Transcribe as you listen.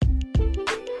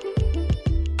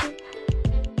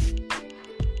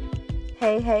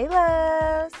Hey,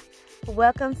 loves.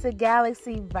 Welcome to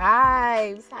Galaxy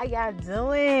Vibes. How y'all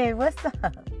doing? What's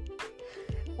up?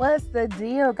 What's the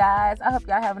deal, guys? I hope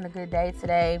y'all having a good day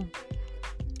today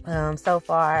so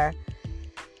far.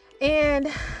 And,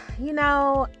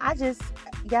 I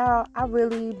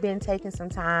really been taking some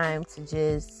time to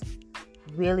just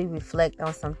really reflect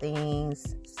on some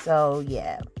things. So,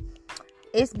 yeah.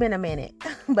 It's been a minute,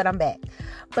 but I'm back.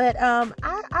 But I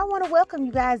want to welcome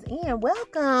you guys in.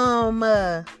 Welcome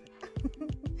to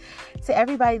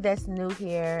everybody that's new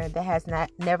here, that has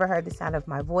never heard the sound of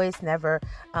my voice, never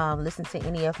listened to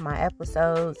any of my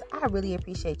episodes. I really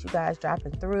appreciate you guys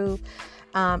dropping through.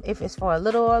 If it's for a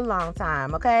little or a long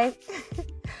time, okay?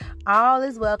 All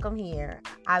is welcome here.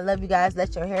 I love you guys.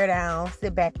 Let your hair down.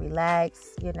 Sit back,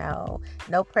 relax.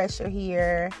 No pressure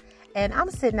here. And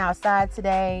I'm sitting outside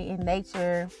today in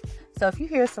nature. So if you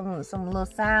hear some little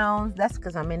sounds, that's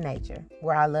because I'm in nature,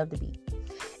 where I love to be.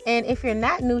 And if you're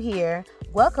not new here,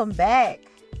 welcome back.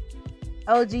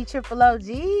 OG Triple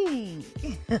OG.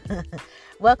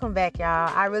 Welcome back, y'all.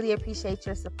 I really appreciate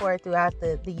your support throughout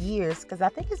the years, because I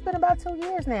think it's been about 2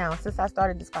 years now since I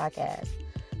started this podcast.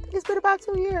 I think it's been about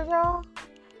 2 years, y'all.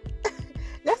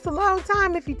 That's a long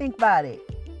time if you think about it.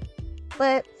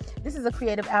 But this is a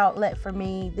creative outlet for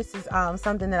me. This is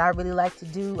something that I really like to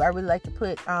do. I really like to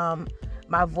put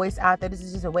my voice out there. This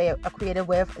is just a creative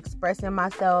way of expressing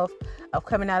myself, of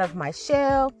coming out of my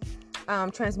shell,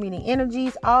 transmitting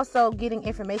energies, also getting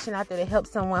information out there to help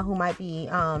someone who might be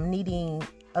needing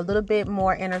a little bit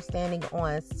more understanding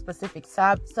on specific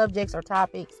subjects or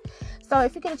topics. So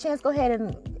if you get a chance, go ahead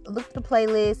and look at the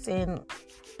playlist, and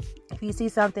if you see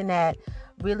something that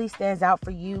really stands out for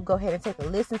you, go ahead and take a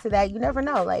listen to that. You never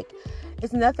know.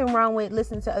 It's nothing wrong with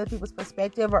listening to other people's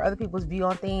perspective or other people's view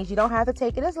on things. You don't have to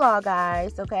take it as law,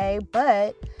 guys, okay?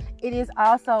 But it is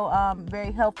also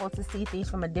very helpful to see things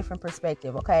from a different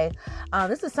perspective, okay?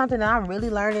 This is something that I'm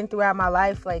really learning throughout my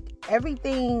life.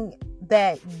 Everything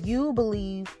that you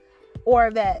believe or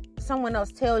that someone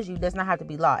else tells you does not have to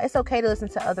be law. It's okay to listen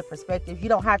to other perspectives. You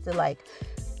don't have to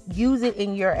use it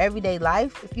in your everyday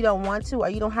life if you don't want to, or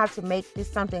you don't have to make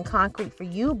this something concrete for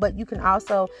you. But you can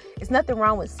also, it's nothing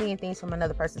wrong with seeing things from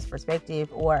another person's perspective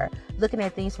or looking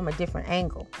at things from a different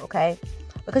angle, okay?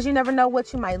 Because you never know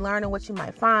what you might learn and what you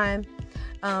might find.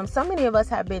 So many of us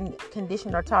have been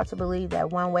conditioned or taught to believe that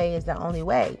one way is the only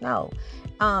way. No,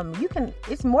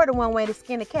 it's more than one way to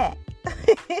skin a cat.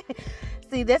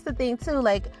 See, that's the thing too.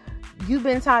 You've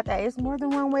been taught that it's more than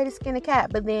one way to skin a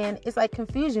cat, but then it's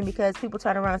confusion because people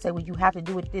turn around and say, well, you have to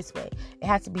do it this way. It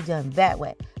has to be done that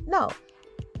way. No.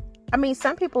 I mean,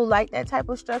 some people like that type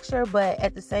of structure, but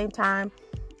at the same time,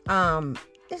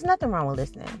 there's nothing wrong with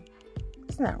listening.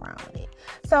 There's nothing wrong with it.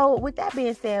 So with that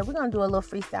being said, we're going to do a little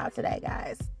freestyle today,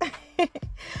 guys.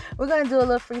 We're going to do a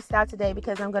little freestyle today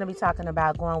because I'm going to be talking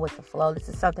about going with the flow. This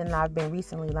is something that I've been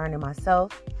recently learning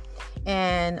myself.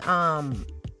 And,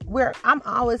 I'm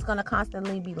always going to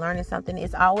constantly be learning something.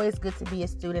 It's always good to be a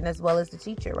student as well as the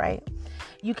teacher, right?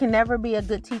 You can never be a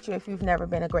good teacher if you've never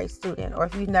been a great student, or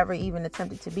if you've never even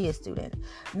attempted to be a student.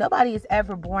 Nobody is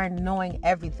ever born knowing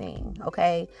everything,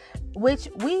 okay? Which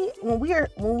when we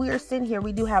are sitting here,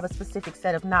 we do have a specific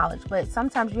set of knowledge, but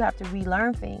sometimes you have to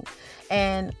relearn things.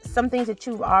 And some things that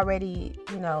you've already,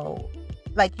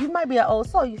 you might be an old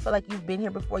soul. You feel like you've been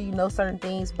here before, you know certain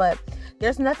things, but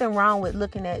there's nothing wrong with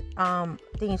looking at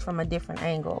things from a different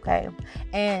angle, okay?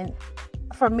 And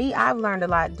for me, I've learned a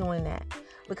lot doing that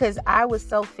because I was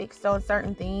so fixed on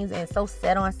certain things and so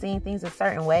set on seeing things a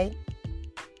certain way.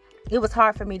 It was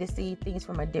hard for me to see things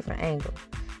from a different angle.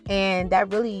 And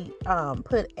that really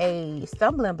put a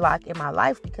stumbling block in my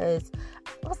life because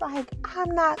I was like,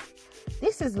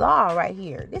 this is law right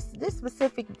here. This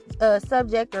specific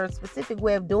subject or specific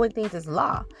way of doing things is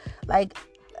law.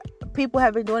 People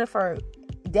have been doing it for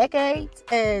decades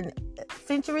and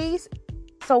centuries.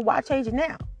 So why change it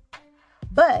now?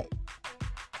 But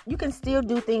you can still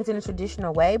do things in a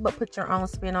traditional way, but put your own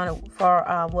spin on it for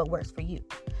what works for you.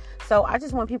 So I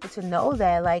just want people to know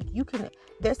that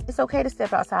it's okay to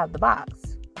step outside the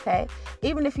box. Okay,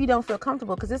 even if you don't feel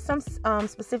comfortable, because there's some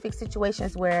specific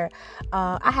situations where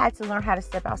I had to learn how to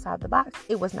step outside the box.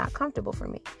 It was not comfortable for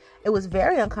me. It was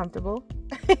very uncomfortable.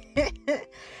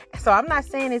 So I'm not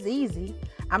saying it's easy.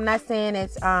 I'm not saying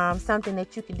it's something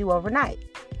that you can do overnight.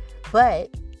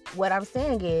 But what I'm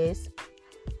saying is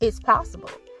it's possible.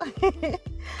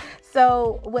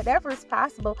 So whatever is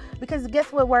possible, because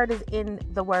guess what word is in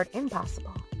the word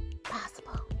impossible?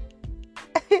 Possible.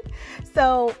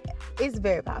 So it's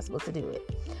very possible to do it.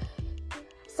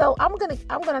 So I'm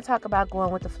gonna talk about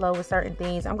going with the flow with certain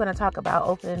things. I'm gonna talk about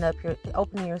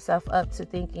opening yourself up to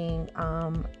thinking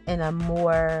in a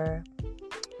more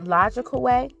logical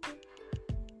way,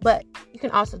 but you can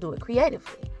also do it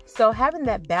creatively. So having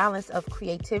that balance of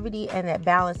creativity and that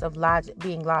balance of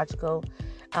being logical,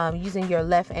 using your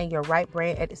left and your right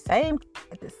brain at the same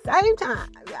time,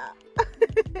 yeah.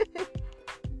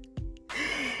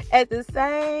 At the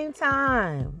same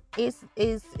time, it's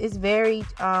very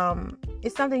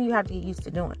it's something you have to get used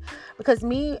to doing. Because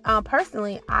me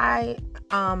personally, I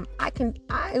am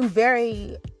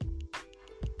very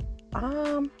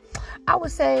I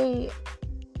would say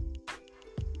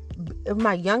in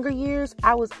my younger years,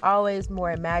 I was always more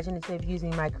imaginative,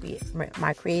 using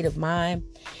my creative mind.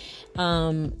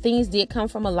 Things did come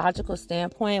from a logical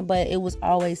standpoint, but it was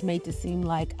always made to seem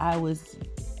like I was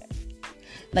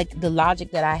like the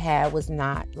logic that I had was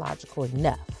not logical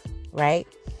enough, right?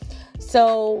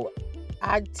 So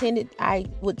I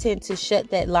would tend to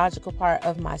shut that logical part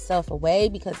of myself away,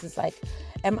 because it's like,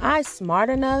 am I smart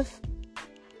enough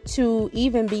to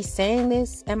even be saying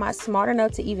this? Am I smart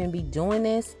enough to even be doing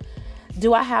this?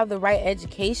 Do I have the right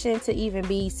education to even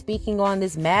be speaking on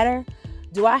this matter?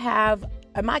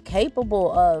 Am I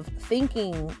capable of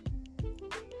thinking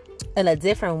in a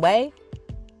different way?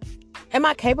 Am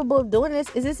I capable of doing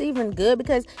this? Is this even good?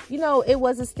 Because, it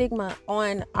was a stigma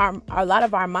on a lot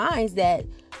of our minds that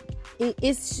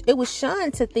it was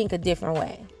shunned to think a different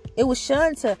way. It was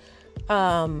shunned to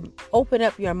open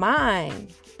up your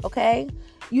mind, okay?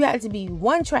 You had to be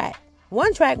one track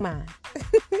mind.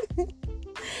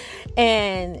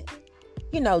 And,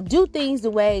 do things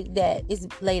the way that is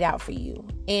laid out for you.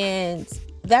 And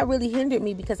that really hindered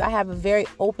me, because I have a very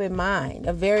open mind,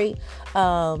 a very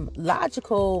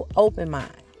logical, open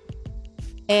mind.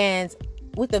 And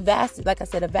with a vast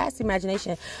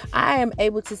imagination, I am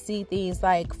able to see things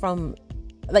like from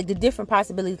like the different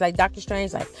possibilities, like Doctor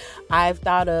Strange. Like, I've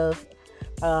thought of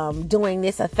doing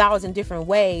this 1,000 different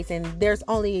ways, and there's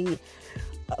only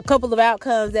a couple of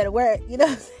outcomes that work. You know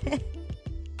what I'm saying?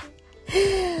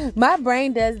 My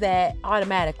brain does that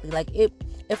automatically. Like,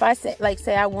 if I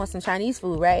say I want some Chinese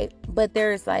food, right? But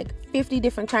there's like 50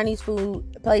 different Chinese food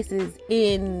places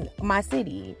in my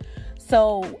city.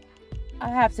 So I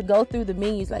have to go through the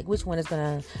menus, like which one is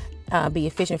going to be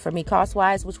efficient for me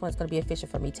cost-wise, which one's going to be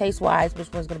efficient for me taste-wise,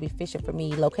 which one's going to be efficient for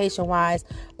me location-wise,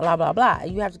 blah, blah, blah.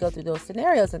 You have to go through those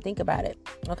scenarios and think about it,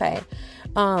 okay?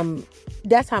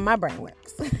 That's how my brain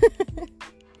works.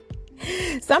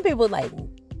 Some people like,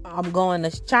 I'm going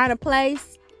to China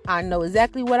place. I know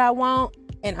exactly what I want,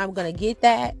 and I'm going to get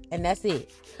that, and that's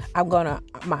it.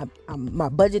 My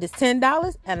budget is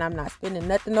 $10, and I'm not spending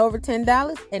nothing over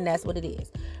 $10, and that's what it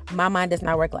is. My mind does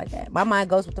not work like that. My mind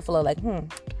goes with the flow, like,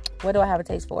 what do I have a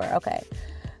taste for? Okay,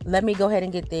 let me go ahead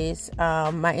and get this.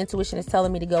 My intuition is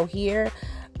telling me to go here.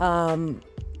 Blah,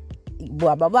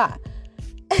 blah, blah.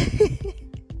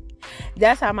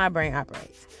 That's how my brain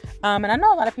operates. And I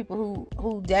know a lot of people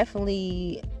who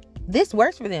definitely, this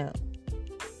works for them.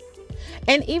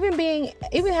 And even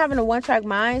having a one-track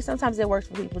mind, sometimes it works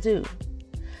for people too.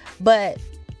 But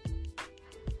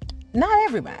not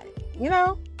everybody,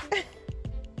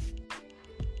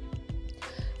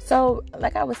 So,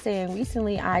 like I was saying,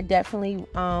 recently I definitely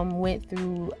went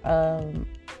through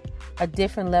a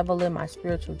different level in my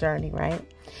spiritual journey, right?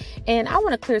 And I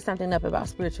want to clear something up about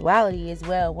spirituality as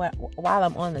well while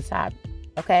I'm on the topic,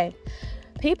 okay?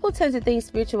 People tend to think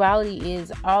spirituality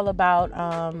is all about,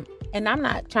 and I'm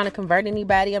not trying to convert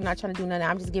anybody. I'm not trying to do nothing.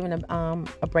 I'm just giving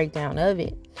a breakdown of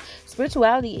it.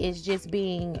 Spirituality is just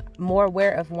being more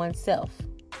aware of oneself.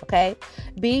 Okay?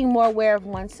 Being more aware of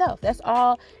oneself. That's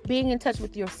all. Being in touch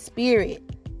with your spirit.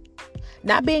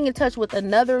 Not being in touch with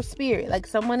another spirit, like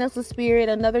someone else's spirit,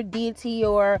 another deity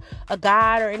or a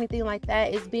god or anything like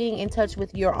that. Is being in touch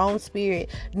with your own spirit,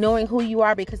 knowing who you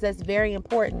are, because that's very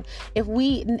important.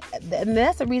 And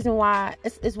that's the reason why,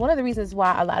 it's one of the reasons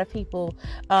why a lot of people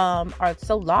are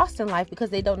so lost in life,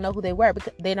 because they don't know who they were,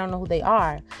 because they don't know who they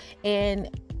are. And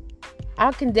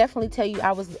I can definitely tell you,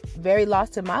 I was very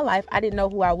lost in my life. I didn't know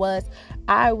who I was.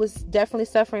 I was definitely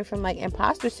suffering from like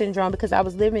imposter syndrome, because I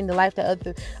was living the life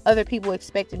that other people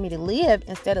expected me to live,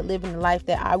 instead of living the life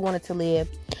that I wanted to live.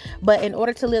 But in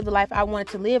order to live the life I wanted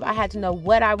to live, I had to know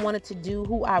what I wanted to do,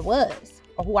 who I was,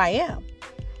 or who I am.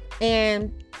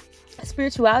 And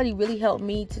spirituality really helped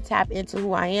me to tap into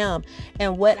who I am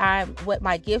and what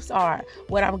my gifts are,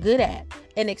 what I'm good at,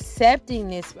 and accepting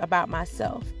this about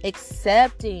myself,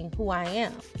 accepting who I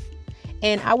am.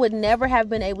 And I would never have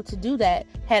been able to do that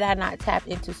had I not tapped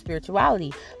into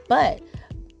spirituality. But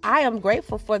I am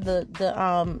grateful for the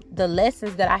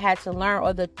lessons that I had to learn,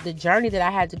 or the journey that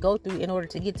I had to go through in order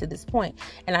to get to this point.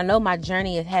 And I know my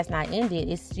journey has not ended.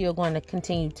 It's still going to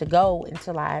continue to go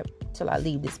until I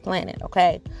leave this planet,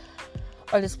 okay?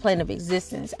 Or this plane of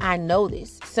existence. I know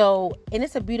this. So, and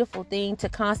it's a beautiful thing to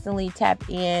constantly tap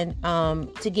in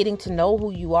to getting to know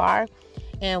who you are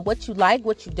and what you like,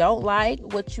 what you don't like,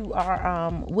 what you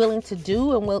are willing to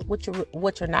do, and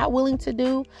what you're not willing to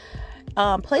do.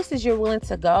 Places you're willing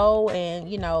to go, and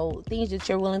things that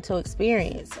you're willing to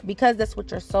experience, because that's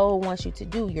what your soul wants you to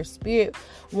do. Your spirit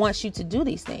wants you to do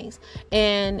these things.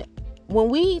 And when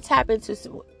we tap into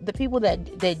the people that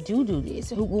do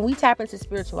this, when we tap into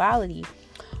spirituality,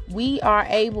 we are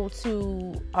able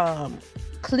to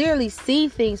clearly see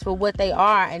things for what they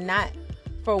are, and not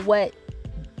for what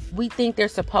we think they're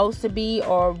supposed to be,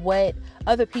 or what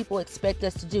other people expect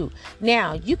us to do.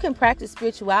 Now, you can practice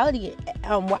spirituality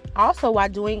also while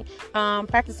doing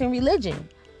practicing religion,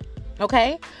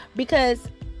 okay? Because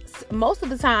most of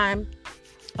the time,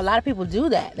 a lot of people do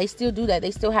that. They still do that.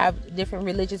 They still have different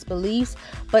religious beliefs,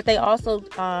 but they also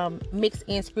mix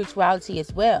in spirituality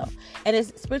as well. And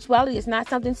spirituality is not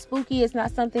something spooky. It's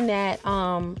not something that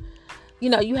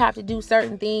you have to do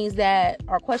certain things that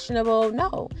are questionable.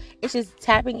 No, it's just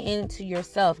tapping into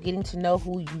yourself, getting to know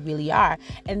who you really are.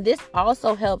 And this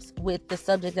also helps with the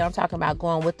subject that I'm talking about,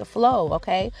 going with the flow.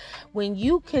 Okay. When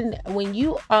you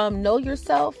know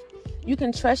yourself, you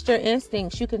can trust your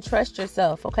instincts. You can trust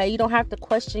yourself. Okay. You don't have to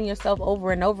question yourself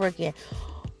over and over again.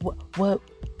 What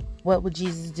would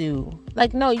Jesus do?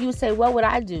 Like, no, you say, what would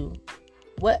I do?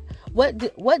 What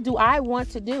do I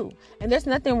want to do? And there's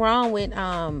nothing wrong with,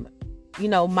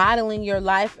 modeling your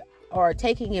life, or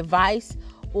taking advice,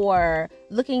 or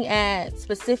looking at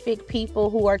specific people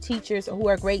who are teachers, or who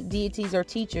are great deities or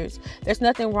teachers. There's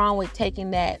nothing wrong with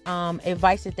taking that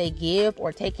advice that they give,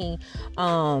 or taking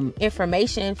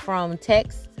information from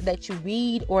texts that you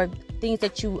read, or things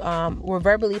that you were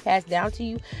verbally passed down to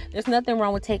you. There's nothing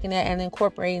wrong with taking that and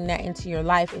incorporating that into your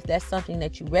life, if that's something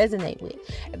that you resonate with,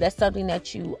 if that's something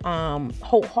that you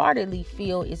wholeheartedly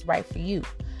feel is right for you.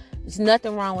 There's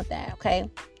nothing wrong with that, okay?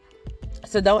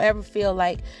 So don't ever feel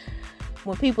like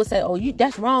when people say, oh,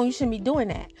 that's wrong, you shouldn't be doing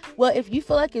that. Well, if you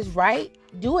feel like it's right,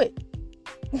 do it.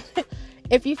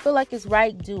 If you feel like it's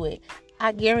right, do it.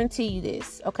 I guarantee you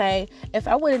this, okay? If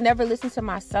I would have never listened to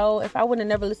my soul, if I would have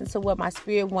never listened to what my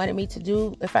spirit wanted me to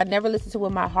do, if I never listened to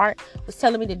what my heart was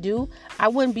telling me to do, I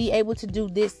wouldn't be able to do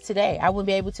this today. I wouldn't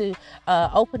be able to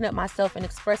open up myself and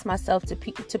express myself to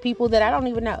people that I don't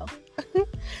even know.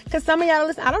 Because some of y'all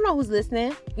listen, I don't know who's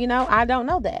listening. I don't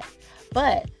know that.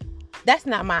 But that's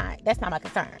not my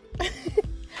concern.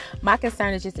 My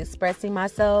concern is just expressing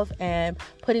myself and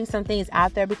putting some things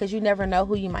out there, because you never know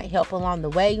who you might help along the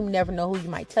way. You never know who you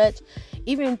might touch.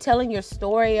 Even telling your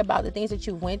story about the things that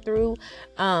you went through,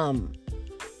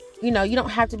 you don't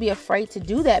have to be afraid to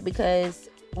do that, because,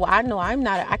 well, I know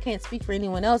I can't speak for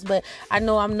anyone else, but I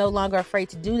know I'm no longer afraid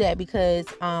to do that, because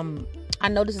I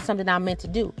know this is something I'm meant to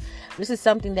do. This is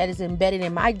something that is embedded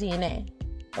in my DNA.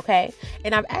 Okay.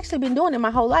 And I've actually been doing it my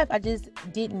whole life. I just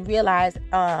didn't realize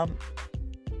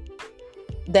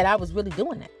that I was really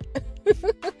doing it.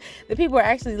 The people are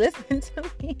actually listening to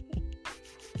me.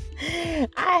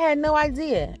 I had no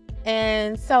idea.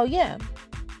 And so, yeah,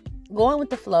 going with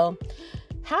the flow.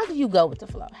 How do you go with the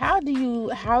flow? How do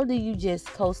you just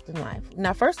coast in life?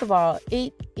 Now, first of all,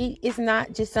 it's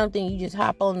not just something you just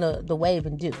hop on the wave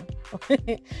and do.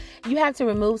 You have to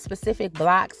remove specific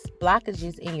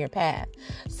blockages in your path.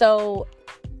 So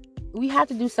we have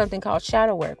to do something called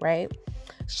shadow work, right?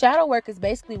 Shadow work is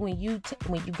basically when you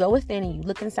go within and you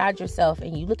look inside yourself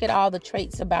and you look at all the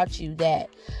traits about you that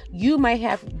you may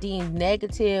have deemed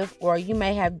negative, or you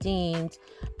may have deemed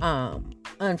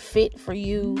unfit for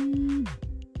you.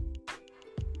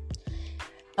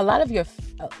 A lot of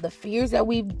the fears that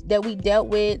we dealt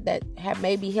with that have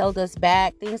maybe held us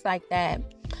back, things like that.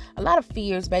 A lot of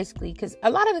fears, basically, because a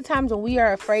lot of the times when we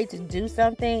are afraid to do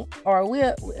something, or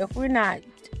if we're not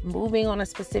moving on a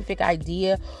specific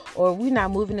idea, or we're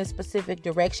not moving in a specific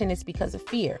direction, it's because of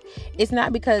fear. It's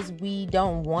not because we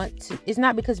don't want to. It's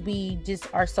not because we just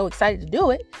are so excited to do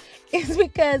it. It's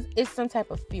because it's some type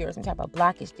of fear, some type of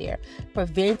blockage there,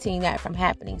 preventing that from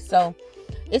happening. So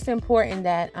it's important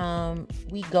that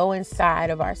we go inside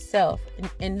of ourselves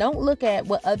and don't look at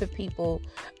what other people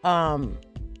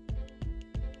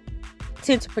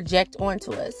tend to project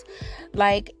onto us.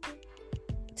 Like,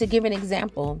 to give an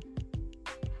example,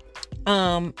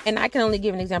 and I can only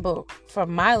give an example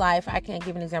from my life. I can't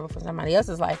give an example from somebody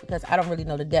else's life, because I don't really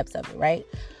know the depths of it, right?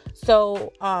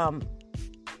 So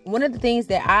one of the things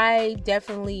that I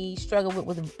definitely struggled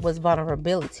with was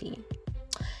vulnerability.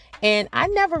 And I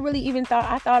never really even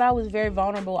I thought I was very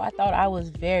vulnerable. I thought I was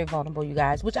very vulnerable, you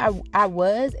guys, which I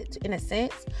was, in a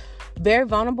sense, very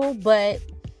vulnerable, but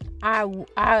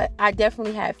I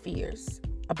definitely had fears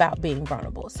about being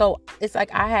vulnerable. So it's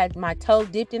like I had my toe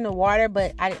dipped in the water,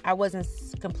 but I wasn't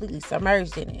completely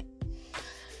submerged in it.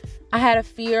 I had a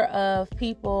fear of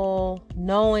people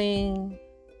knowing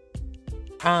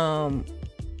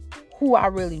who I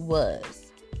really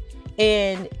was.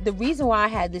 And the reason why I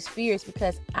had this fear is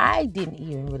because I didn't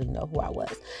even really know who I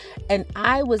was. And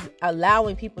I was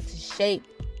allowing people to shape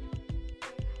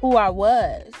who I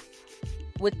was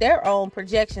with their own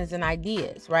projections and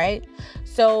ideas, right?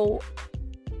 So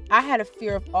I had a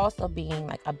fear of also being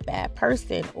like a bad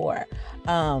person or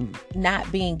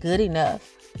not being good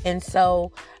enough. And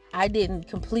so I didn't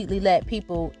completely let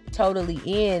people totally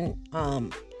in,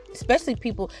 especially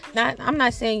people, I'm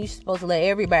not saying you're supposed to let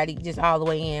everybody just all the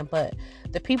way in, but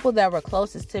the people that were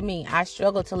closest to me, I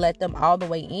struggled to let them all the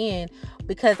way in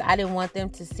because I didn't want them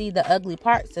to see the ugly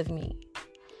parts of me.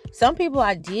 Some people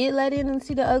I did let in and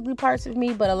see the ugly parts of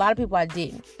me, but a lot of people I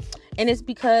didn't. And it's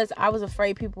because I was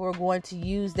afraid people were going to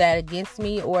use that against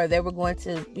me, or they were going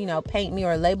to, paint me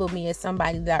or label me as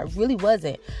somebody that I really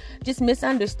wasn't. Just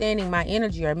misunderstanding my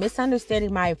energy or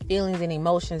misunderstanding my feelings and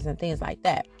emotions and things like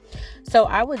that. So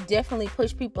I would definitely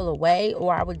push people away,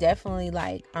 or I would definitely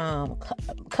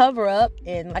cover up,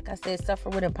 and like I said, suffer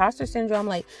with imposter syndrome,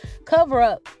 like cover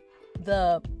up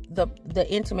the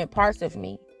intimate parts of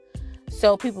me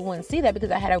so people wouldn't see that,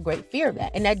 because I had a great fear of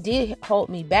that. And that did hold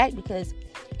me back, because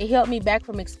it held me back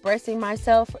from expressing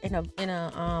myself in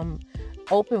a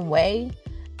open way,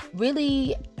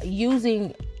 really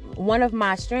using one of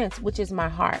my strengths, which is my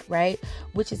heart, right?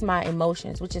 Which is my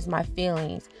emotions, which is my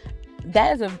feelings.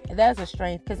 That is a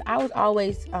strength, because I was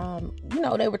always,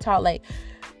 they were taught like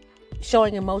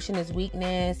showing emotion is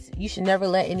weakness. You should never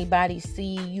let anybody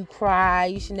see you cry.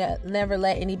 You should never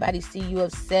let anybody see you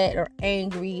upset or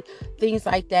angry, things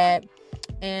like that.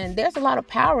 And there's a lot of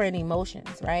power in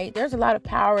emotions, right? There's a lot of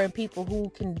power in people who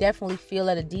can definitely feel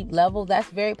at a deep level. That's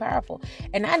very powerful.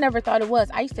 And I never thought it was.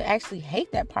 I used to actually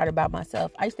hate that part about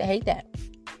myself. I used to hate that.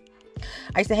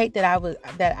 I used to hate that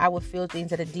I would feel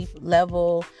things at a deep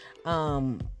level,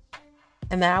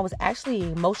 and that I was actually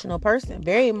an emotional person,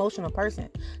 very emotional person.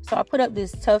 So I put up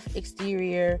this tough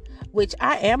exterior, which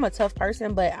I am a tough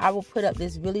person, but I will put up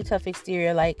this really tough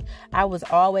exterior, like I was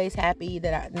always happy,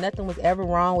 that nothing was ever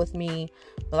wrong with me,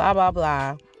 blah blah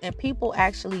blah. And people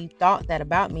actually thought that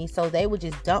about me, so they would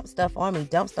just dump stuff on me,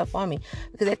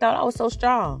 because they thought I was so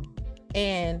strong.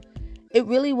 And it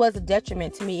really was a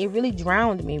detriment to me. It really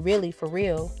drowned me, really, for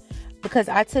real. Because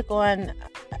I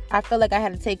felt like I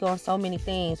had to take on so many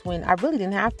things when I really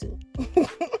didn't have to.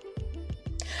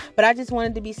 But I just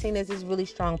wanted to be seen as this really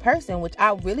strong person, which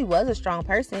I really was a strong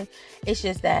person. It's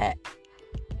just that,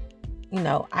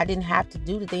 I didn't have to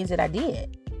do the things that I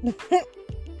did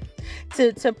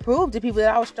to prove to people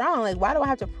that I was strong. Like, why do I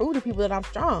have to prove to people that I'm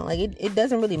strong? Like, it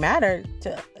doesn't really matter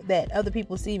that other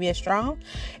people see me as strong,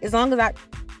 as long as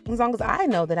I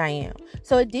know that I am.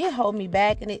 So it did hold me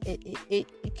back, and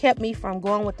it kept me from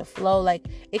going with the flow. Like,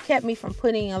 it kept me from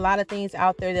putting a lot of things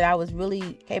out there that I was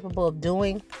really capable of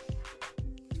doing.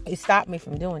 It stopped me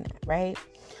from doing that, right?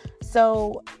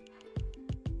 So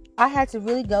I had to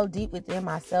really go deep within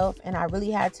myself, and I really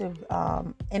had to,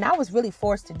 and I was really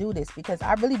forced to do this because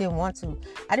I really didn't want to.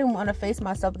 I didn't want to face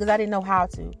myself because I didn't know how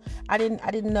to. I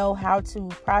didn't know how to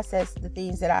process the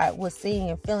things that I was seeing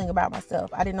and feeling about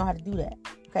myself. I didn't know how to do that.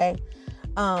 Okay.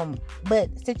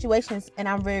 But situations, and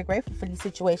I'm very grateful for these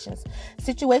situations.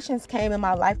 Situations came in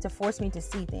my life to force me to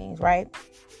see things, right?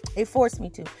 It forced me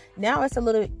to. Now it's a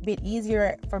little bit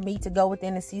easier for me to go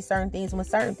within and see certain things. When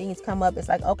certain things come up, it's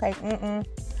like, okay,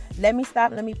 let me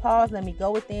stop, let me pause, let me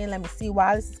go within, let me see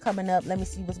why this is coming up, let me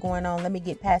see what's going on, let me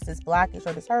get past this blockage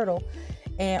or this hurdle,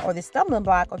 or this stumbling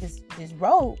block, or this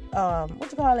road, a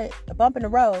bump in the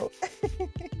road.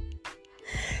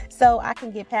 So I can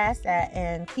get past that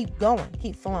and keep going,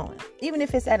 keep flowing. Even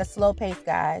if it's at a slow pace,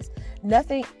 guys.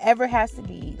 Nothing ever has to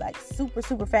be like super,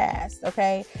 super fast,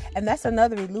 okay? And that's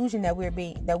another illusion that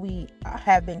we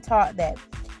have been taught, that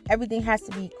everything has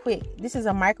to be quick. This is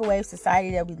a microwave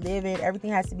society that we live in. Everything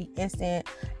has to be instant.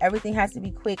 Everything has to be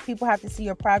quick. People have to see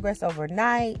your progress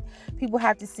overnight. People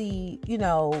have to see, in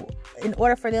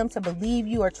order for them to believe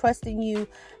you or trust in you,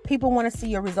 people want to see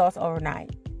your results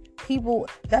overnight.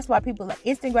 That's why people like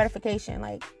instant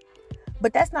gratification,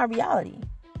 but that's not reality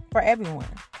for everyone.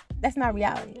 That's not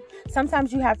reality.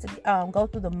 Sometimes you have to go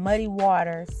through the muddy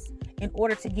waters in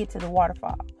order to get to the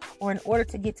waterfall, or in order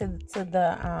to get to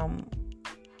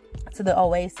to the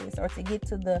oasis, or to get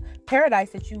to the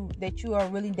paradise that you are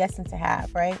really destined to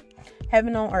have, right?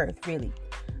 Heaven on earth, really.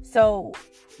 So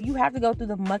you have to go through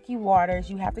the mucky waters.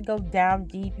 You have to go down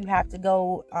deep. You have to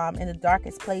go in the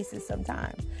darkest places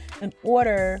sometimes in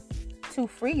order to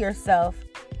free yourself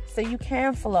so you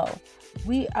can flow.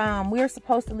 We are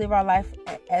supposed to live our life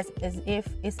as if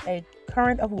it's a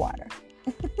current of water.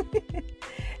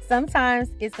 Sometimes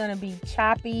it's going to be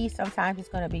choppy. Sometimes it's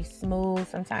going to be smooth.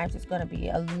 Sometimes it's going to be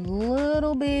a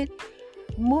little bit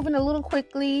moving a little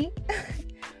quickly.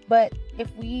 But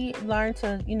if we learn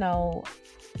to,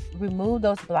 remove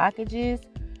those blockages,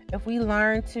 if we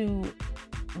learn to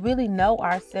really know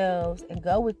ourselves and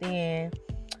go within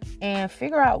and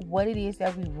figure out what it is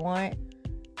that we want,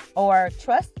 or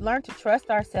learn to trust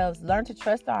ourselves, learn to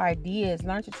trust our ideas,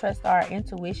 learn to trust our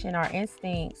intuition, our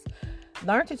instincts,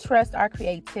 learn to trust our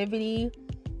creativity,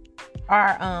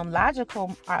 our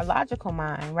logical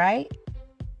mind, right?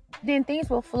 Then things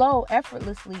will flow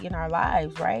effortlessly in our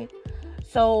lives, right?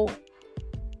 So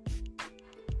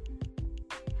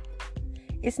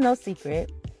it's no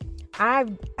secret.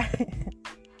 I've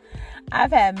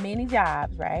had many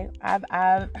jobs, right? I've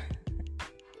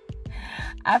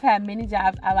had many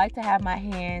jobs. I like to have my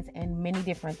hands in many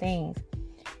different things.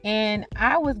 And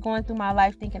I was going through my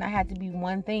life thinking I had to be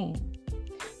one thing.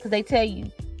 Because they tell you,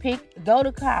 go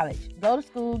to college, go to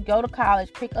school, go to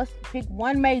college, pick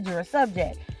one major or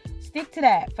subject. Stick to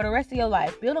that for the rest of your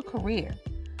life. Build a career.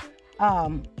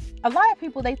 A lot of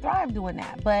people, they thrive doing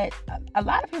that. But a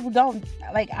lot of people don't.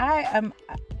 Like, I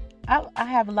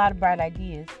have a lot of bright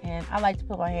ideas, and I like to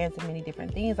put my hands in many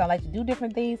different things. I like to do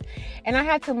different things, and I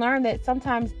had to learn that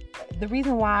sometimes the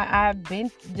reason why I've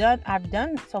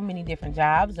done so many different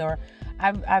jobs, or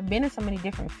I've been in so many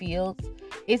different fields,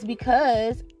 is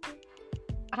because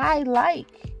I like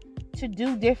to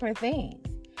do different things.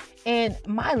 And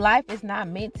my life is not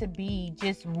meant to be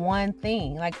just one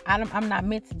thing. Like, I'm not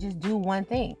meant to just do one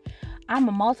thing. I'm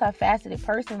a multifaceted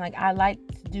person. Like, I like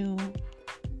to do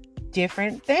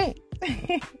different things.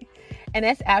 And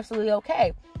that's absolutely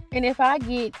okay. And if I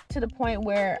get to the point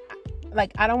where,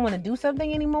 like, I don't want to do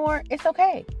something anymore, it's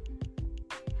okay.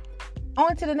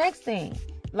 On to the next thing.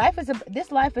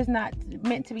 This life is not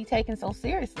meant to be taken so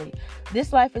seriously.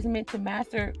 This life is meant to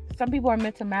master. Some people are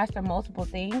meant to master multiple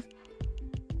things,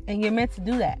 and you're meant to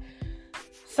do that.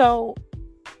 So,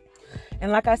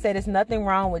 and like I said, there's nothing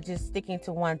wrong with just sticking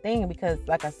to one thing, because,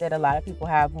 like I said, a lot of people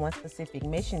have one specific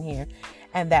mission here,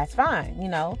 and that's fine,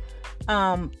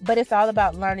 but it's all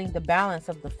about learning the balance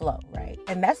of the flow, right?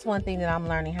 And that's one thing that I'm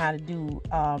learning how to do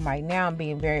right now. I'm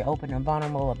being very open and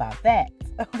vulnerable about that,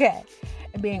 okay?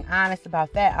 And being honest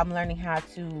about that. I'm learning how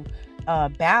to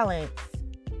balance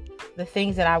the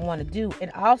things that I want to do,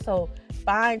 and also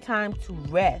find time to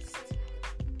rest.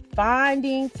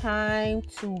 Finding time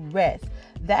to rest.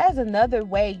 That is another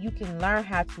way you can learn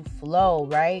how to flow,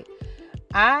 right?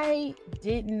 I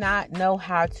did not know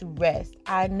how to rest.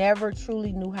 I never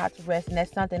truly knew how to rest. And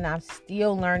that's something I'm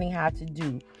still learning how to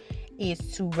do, is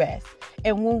to rest.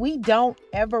 And when we don't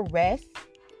ever rest,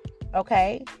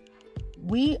 okay,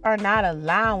 we are not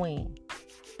allowing.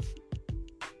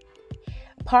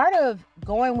 Part of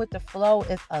going with the flow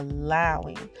is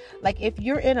allowing. Like, if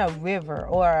you're in a river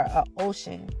or an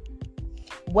ocean,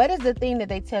 what is the thing that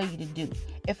they tell you to do?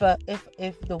 If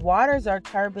the waters are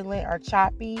turbulent or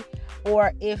choppy,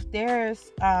 or if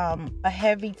there's a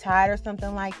heavy tide or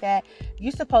something like that,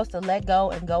 you're supposed to let go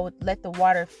and let the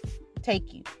water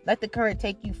take you. Let the current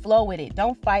take you. Flow with it.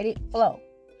 Don't fight it. Flow.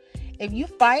 If you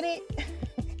fight it,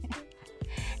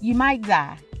 you might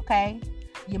die. Okay?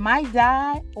 You might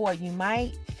die, or you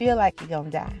might feel like you're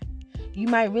gonna die. You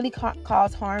might really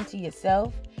cause harm to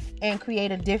yourself and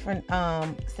create a different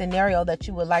scenario that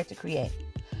you would like to create.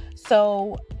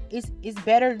 So it's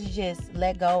better to just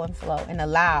let go and flow and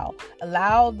allow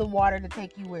the water to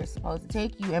take you where it's supposed to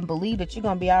take you, and believe that you're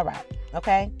gonna be all right.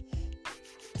 Okay.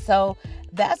 So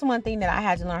that's one thing that I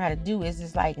had to learn how to do, is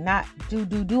just like not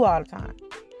do all the time.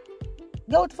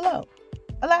 Go with the flow.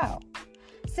 Allow.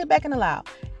 Sit back and allow.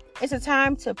 It's a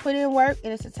time to put in work,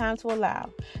 and it's a time to allow.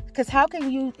 Because how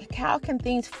can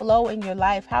things flow in your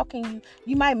life? How can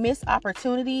you might miss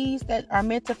opportunities that are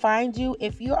meant to find you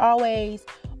if you're always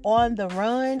on the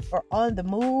run or on the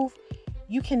move.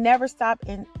 You can never stop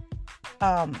and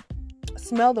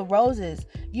smell the roses.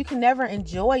 You can never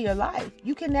enjoy your life.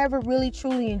 You can never really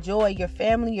truly enjoy your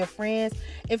family, your friends.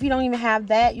 If you don't even have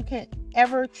that, you can't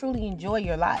ever truly enjoy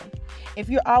your life. If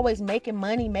you're always making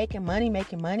money,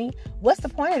 what's the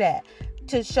point of that?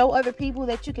 To show other people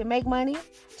that you can make money?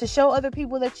 To show other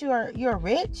people that you're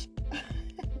rich?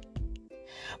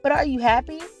 But are you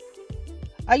happy?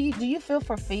 Do you feel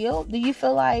fulfilled? Do you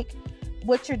feel like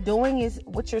what you're doing is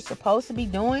what you're supposed to be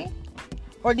doing?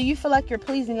 Or do you feel like you're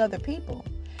pleasing other people?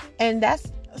 And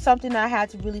that's something I had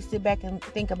to really sit back and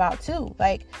think about too.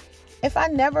 Like, if I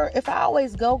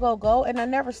always go, and I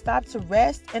never stop to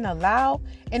rest and allow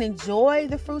and enjoy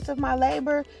the fruits of my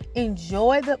labor,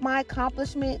 enjoy my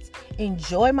accomplishments,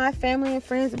 enjoy my family and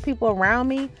friends and people around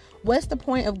me, what's the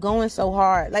point of going so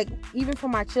hard? Like, even for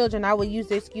my children, I would use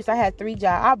the excuse, I had 3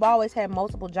 jobs. I've always had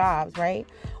multiple jobs, right?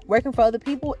 Working for other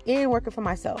people and working for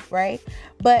myself, right?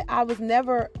 But I was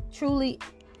never truly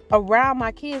around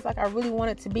my kids like I really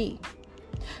wanted to be,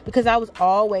 because I was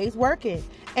always working.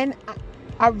 And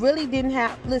I really didn't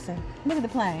have, listen, look at the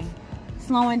plane,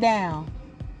 slowing down.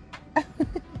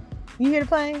 You hear the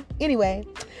plane? Anyway,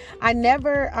 I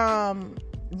never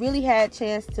really had a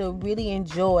chance to really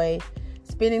enjoy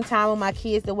spending time with my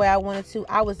kids the way I wanted to.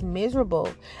 I was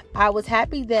miserable. I was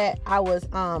happy that I was,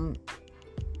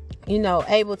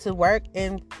 able to work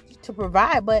and to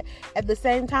provide. But at the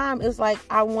same time, it's like,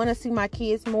 I want to see my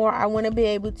kids more. I want to be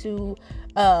able to,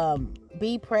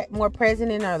 be more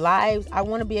present in our lives. I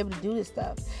want to be able to do this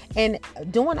stuff, and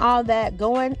doing all that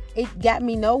it got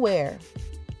me nowhere.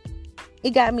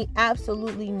 It got me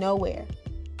absolutely nowhere.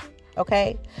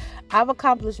 Okay, I've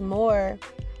accomplished more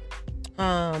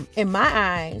in my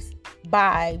eyes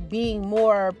by being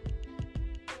more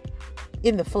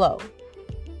in the flow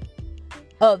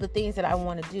of the things that I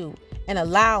want to do, and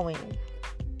allowing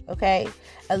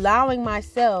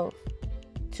myself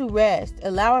to rest,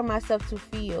 allowing myself to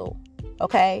feel,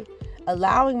 okay?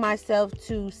 Allowing myself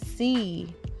to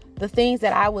see the things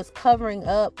that I was covering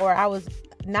up, or I was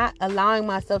not allowing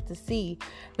myself to see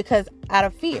because out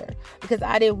of fear, because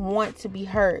I didn't want to be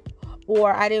hurt,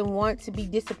 or I didn't want to be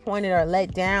disappointed or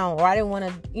let down, or I didn't want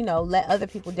to, let other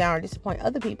people down or disappoint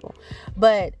other people.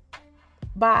 But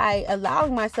by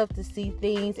allowing myself to see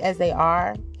things as they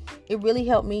are, it really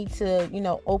helped me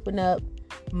to, open up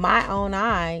my own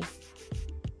eyes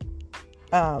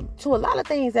to a lot of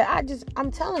things that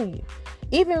I'm telling you,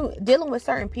 even dealing with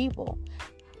certain people,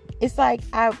 it's like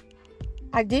I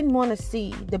didn't want to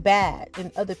see the bad in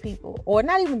other people, or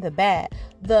not even the bad,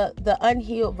 the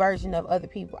unhealed version of other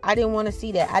people. I didn't want to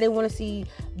see that. I didn't want to see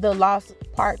the lost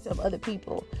parts of other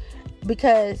people,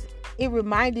 because it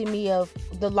reminded me of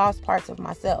the lost parts of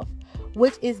myself,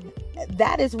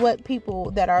 that is what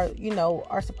people that are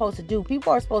supposed to do.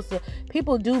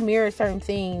 People do mirror certain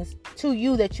things to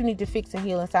you that you need to fix and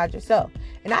heal inside yourself.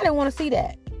 And I didn't want to see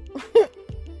that.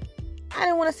 I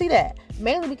didn't want to see that,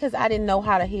 mainly because I didn't know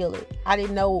how to heal it. I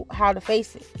didn't know how to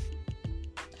face it,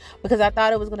 because I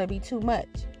thought it was going to be too much.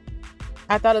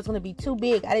 I thought it was going to be too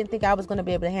big. I didn't think I was going to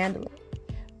be able to handle it.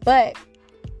 But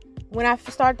when I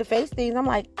started to face things, I'm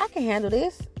like, I can handle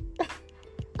this.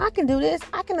 I can do this.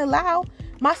 I can allow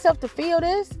myself to feel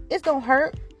this. It's going to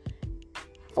hurt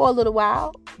for a little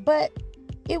while, but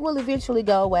it will eventually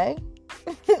go away.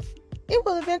 It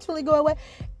will eventually go away.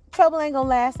 Trouble ain't going to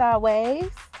last always.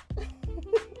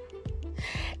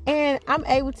 And I'm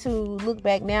able to look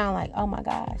back now like, oh my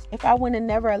gosh, if I would have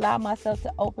never allowed myself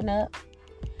to open up,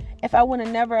 if I would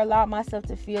have never allowed myself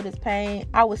to feel this pain,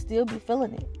 I would still be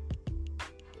feeling it.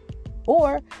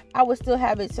 Or I would still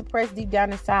have it suppressed deep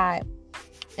down inside.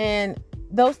 And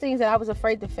those things that I was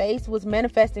afraid to face was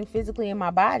manifesting physically in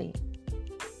my body.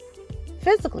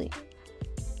 Physically.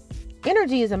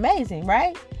 Energy is amazing,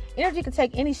 right? Energy can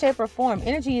take any shape or form.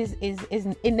 Energy is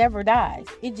it never dies.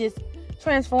 It just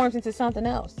transforms into something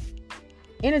else.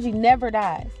 Energy never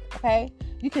dies, okay?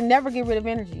 You can never get rid of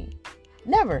energy.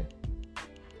 Never.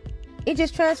 It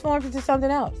just transforms into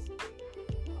something else.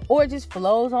 Or it just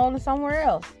flows on to somewhere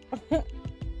else.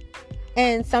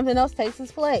 And something else takes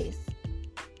its place.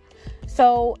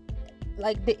 So,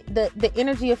 like the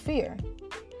energy of fear.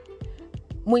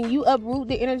 When you uproot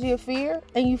the energy of fear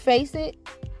and you face it,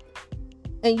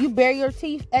 and you bury your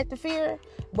teeth at the fear,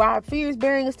 while fear is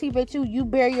burying its teeth at you, you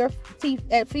bury your teeth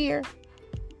at fear.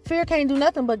 Fear can't do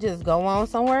nothing but just go on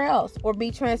somewhere else, or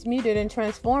be transmuted and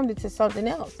transformed into something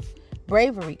else.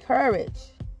 Bravery, courage,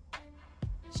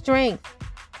 strength,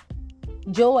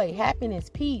 joy, happiness,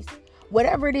 peace.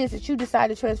 Whatever it is that you decide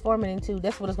to transform it into,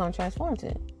 that's what it's going to transform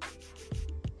to.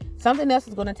 Something else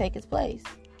is going to take its place.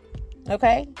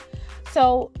 Okay?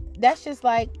 So that's just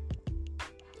like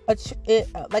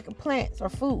like a plant or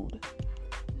food.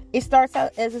 It starts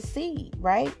out as a seed,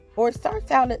 right? Or it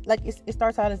starts out it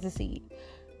starts out as a seed.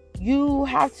 You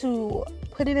have to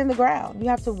put it in the ground. You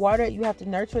have to water it. You have to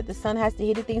nurture it. The sun has to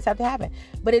hit it. Things have to happen.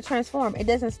 But it transforms. It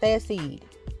doesn't stay a seed.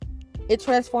 It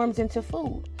transforms into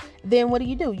food. Then what do?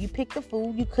 You pick the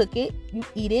food, you cook it, you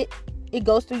eat it. It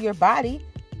goes through your body,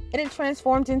 and it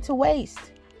transforms into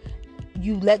waste.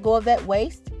 you let go of that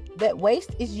waste. That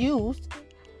waste is used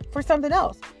for something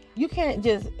else. You can't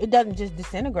just, it doesn't just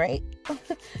disintegrate.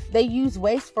 They use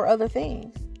waste for other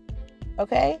things.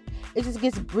 Okay? It just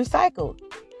gets recycled.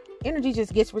 Energy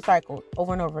just gets recycled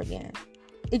over and over again.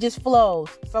 It just flows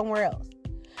somewhere else.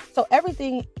 So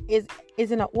everything is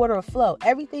in an order of flow.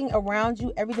 Everything around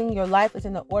you, everything in your life is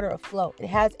in the order of flow. It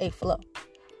has a flow.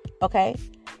 Okay?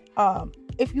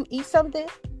 If you eat something,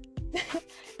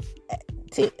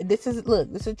 this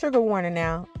is a trigger warning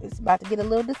now. It's about to get a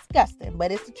little disgusting,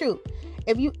 but it's the truth.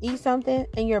 If you eat something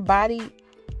and your body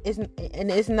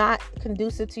is not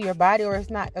conducive to your body, or it's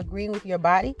not agreeing with your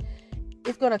body,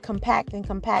 it's going to compact and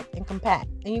compact and compact,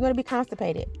 and you're going to be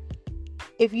constipated.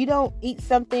 If you don't eat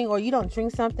something or you don't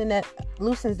drink something that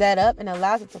loosens that up and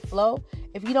allows it to flow,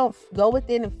 if you don't go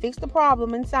within and fix the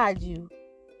problem inside you,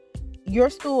 your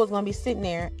stool is going to be sitting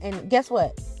there, and guess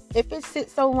what? If it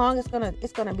sits so long, it's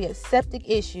gonna be a septic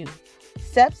issue.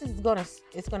 Sepsis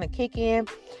is gonna kick in,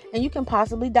 and you can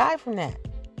possibly die from that.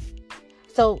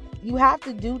 So you have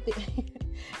to do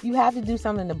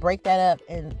something to break that up,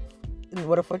 and in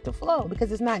order for it to flow,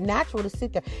 because it's not natural to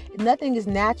sit there. Nothing is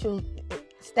natural.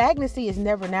 Stagnancy is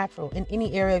never natural in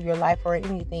any area of your life or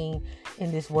anything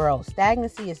in this world.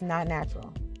 Stagnancy is not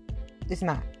natural. It's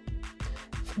not.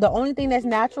 The only thing that's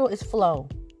natural is flow.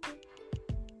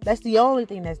 That's the only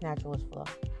thing that's natural is flow.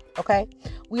 Okay?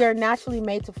 We are naturally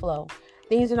made to flow.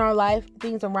 Things in our life,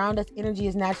 things around us, energy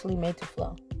is naturally made to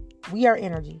flow. We are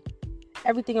energy.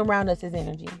 Everything around us is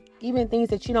energy. Even things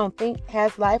that you don't think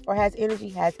has life or has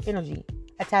energy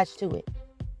attached to it.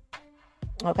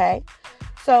 Okay?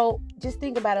 So just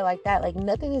think about it like that. Like,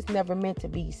 nothing is never meant to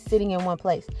be sitting in one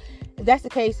place. If that's the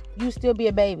case, you'll still be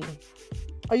a baby.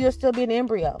 Or you'll still be an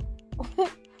embryo.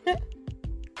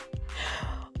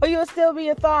 Or you'll still be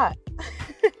a thought.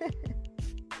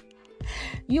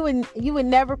 You would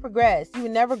never progress. You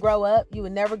would never grow up. You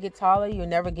would never get taller. You would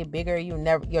never get bigger.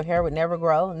 Your hair would never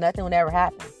grow. Nothing would ever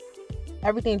happen.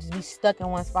 Everything would just be stuck in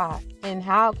one spot. And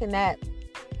how can that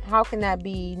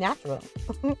be natural?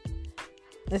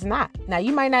 It's not. Now,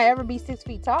 you might not ever be 6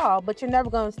 feet tall, but you're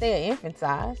never going to stay at infant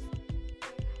size.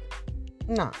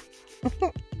 No.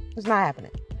 It's not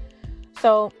happening.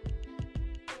 So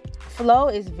flow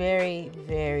is very,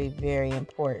 very, very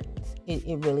important.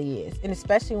 It really is. And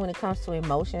especially when it comes to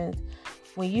emotions.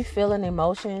 When you feel an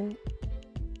emotion,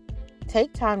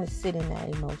 take time to sit in that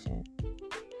emotion.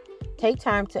 Take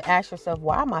time to ask yourself,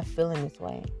 why am I feeling this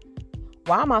way?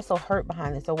 Why am I so hurt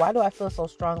behind this? Or why do I feel so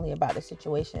strongly about this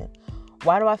situation?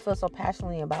 Why do I feel so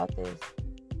passionately about this?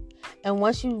 And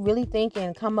once you really think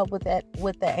and come up with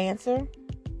the answer,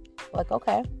 like,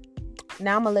 okay,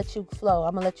 now I'm going to let you flow.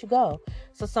 I'm going to let you go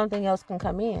so something else can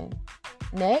come in.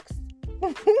 Next.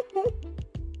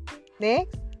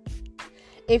 Next.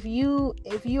 If you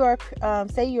are,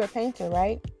 say you're a painter,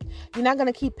 right? You're not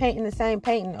going to keep painting the same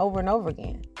painting over and over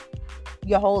again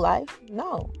your whole life.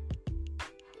 No.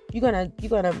 You're going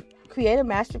to create a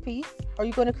masterpiece, or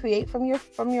you're going to create from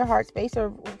your heart space,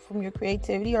 or from your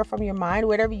creativity, or from your mind,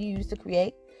 whatever you use to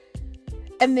create.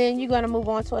 And then you're going to move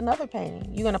on to another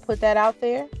painting. You're going to put that out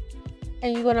there,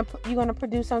 and you're going to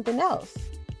produce something else.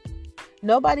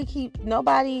 No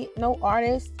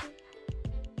artist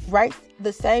writes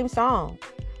the same song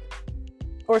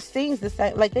or sings the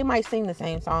same. Like, they might sing the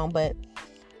same song, but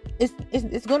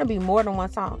it's going to be more than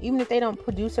one song. Even if they don't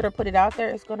produce it or put it out there,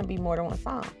 it's going to be more than one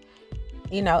song.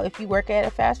 You know, if you work at a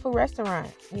fast food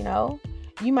restaurant, you know,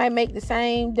 you might make the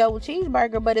same double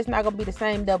cheeseburger, but it's not going to be the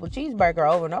same double cheeseburger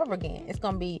over and over again. It's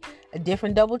going to be a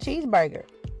different double cheeseburger.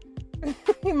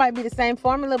 It might be the same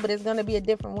formula, but it's going to be a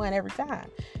different one every time.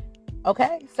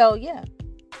 Okay? So, yeah.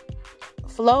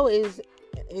 Flow is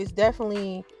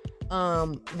definitely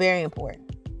very important.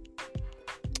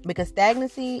 Because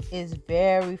stagnancy is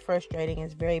very frustrating.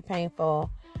 It's very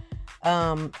painful.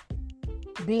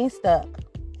 Being stuck.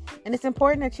 And it's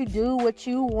important that you do what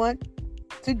you want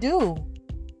to do.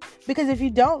 Because if you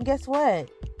don't, guess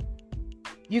what?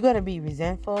 You're going to be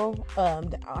resentful.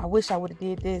 I wish I would have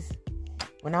did this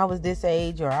when I was this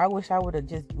age. Or I wish I would have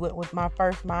just went with my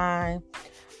first mind.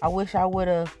 I wish I would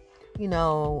have,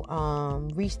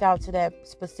 reached out to that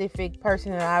specific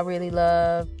person that I really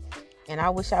love. And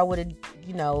I wish I would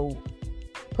have,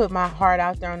 put my heart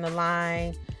out there on the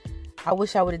line. I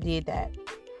wish I would have did that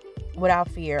without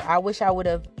fear. I wish I would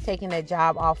have taken that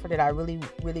job offer that I really,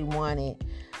 really wanted,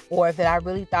 or that I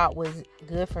really thought was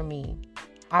good for me.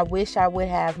 I wish I would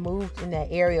have moved in that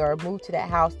area, or moved to that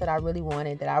house that I really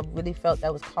wanted, that I really felt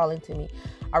that was calling to me.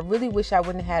 I really wish I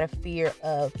wouldn't have had a fear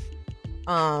of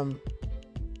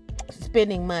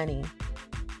spending money,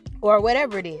 or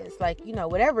whatever it is. Like,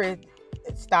 whatever it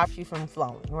stops you from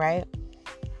flowing, right?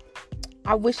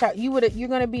 I wish you would. You're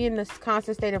going to be in this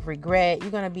constant state of regret.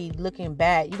 You're going to be looking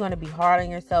back. You're going to be hard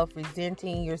on yourself,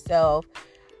 resenting yourself,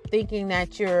 thinking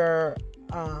that you're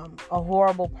a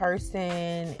horrible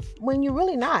person when you're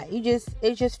really not.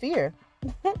 It's just fear.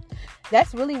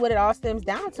 That's really what it all stems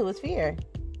down to, is fear.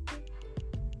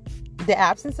 The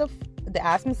absence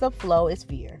of flow is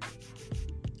fear.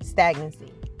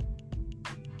 Stagnancy.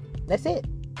 That's it.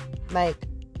 Like,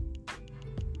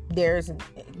 there's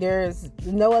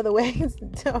no other ways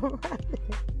to run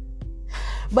it.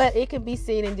 But it can be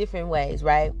seen in different ways,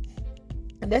 right?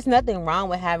 And there's nothing wrong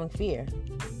with having fear.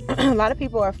 A lot of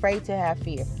people are afraid to have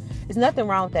fear. There's nothing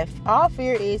wrong with that. All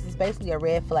fear is basically a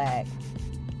red flag.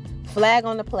 Flag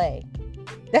on the play.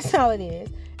 That's all it is.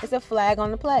 It's a flag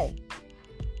on the play.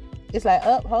 It's like,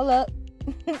 hold up.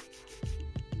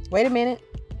 Wait a minute.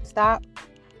 Stop.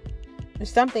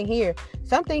 There's something here.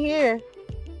 Something here.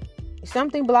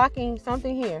 Something blocking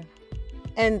something here.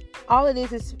 And all it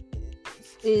is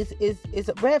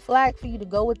a red flag for you to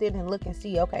go within and look and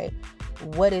see, okay,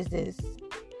 what is this?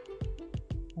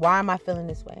 Why am I feeling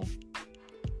this way?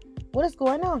 What is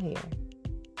going on here?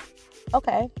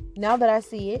 Okay, now that I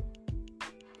see it,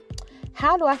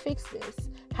 how do I fix this?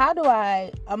 How do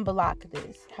I unblock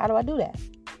this? How do I do that?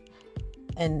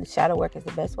 And shadow work is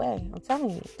the best way. I'm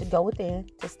telling you, to go within,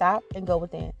 to stop and go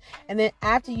within. And then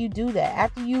after you do that,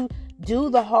 after you do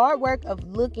the hard work of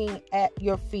looking at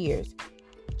your fears,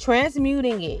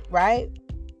 transmuting it, right?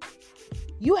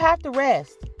 You have to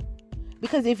rest.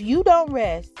 Because if you don't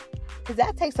rest, because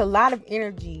that takes a lot of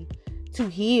energy to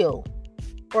heal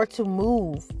or to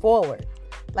move forward.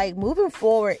 Like, moving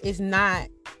forward is not,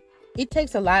 it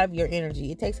takes a lot of your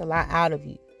energy. It takes a lot out of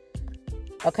you.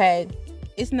 Okay?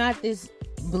 It's not this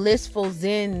blissful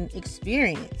Zen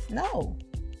experience. No.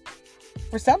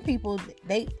 For some people,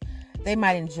 they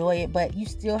might enjoy it, but you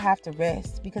still have to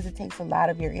rest because it takes a lot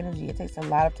of your energy. It takes a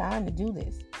lot of time to do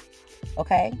this.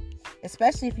 Okay?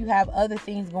 Especially if you have other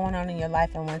things going on in your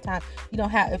life at one time. If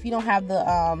you don't have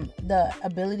the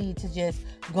ability to just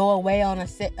go away on a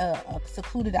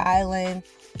secluded island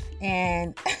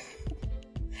and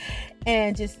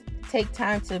and just take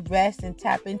time to rest and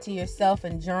tap into yourself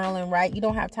and journal and write. You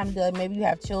don't have time to do it. Maybe you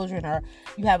have children or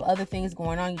you have other things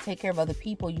going on. You take care of other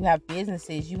people. You have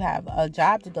businesses. You have a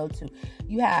job to go to.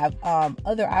 You have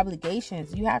other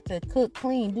obligations. You have to cook,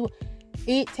 clean,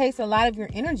 it takes a lot of your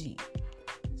energy.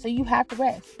 So you have to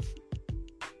rest.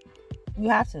 You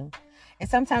have to. And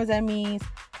sometimes that means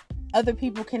other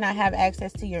people cannot have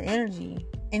access to your energy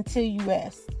until you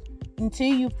rest, until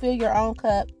you fill your own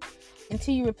cup,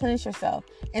 until you replenish yourself.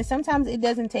 And sometimes it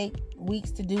doesn't take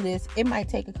weeks to do this. It might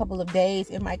take a couple of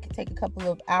days. It might take a couple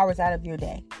of hours out of your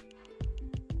day.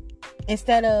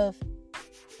 Instead of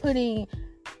putting,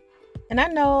 and I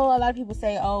know a lot of people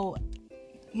say, oh,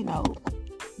 you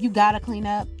gotta clean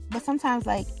up. But sometimes,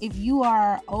 like, if you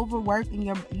are overworked and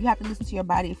you have to listen to your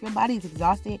body. If your body is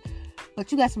exhausted,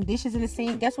 but you got some dishes in the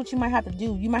sink, guess what you might have to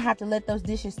do? You might have to let those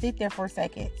dishes sit there for a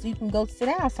second so you can go sit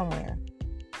down somewhere.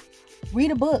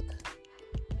 Read a book.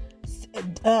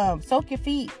 Soak your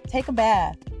feet. Take a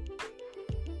bath.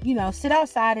 Sit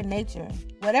outside in nature.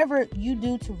 Whatever you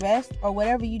do to rest or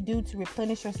whatever you do to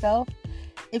replenish yourself,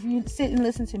 if you sit and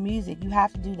listen to music, you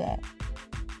have to do that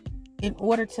in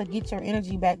order to get your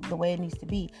energy back the way it needs to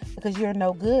be, because you're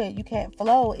no good. You can't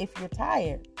flow if you're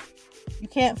tired. You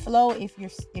can't flow if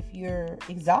you're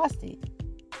exhausted.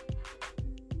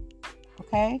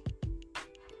 Okay?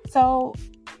 So,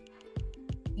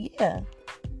 yeah.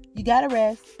 You gotta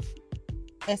rest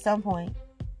at some point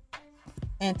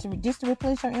and to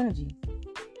replenish your energy.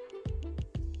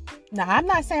 Now, I'm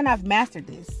not saying I've mastered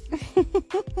this.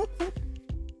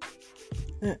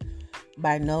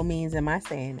 By no means am I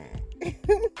saying that.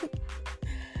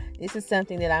 This is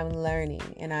something that I'm learning,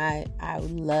 and I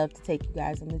would love to take you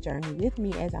guys on the journey with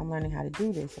me as I'm learning how to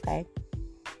do this. Okay.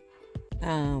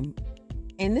 And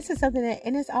this is something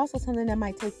and it's also something that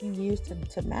might take you years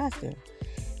to master.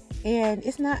 And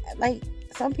it's not like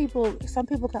some people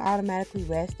can automatically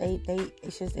rest.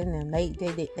 It's just in them.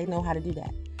 They know how to do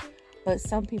that. But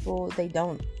some people, they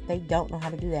don't know how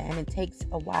to do that, and it takes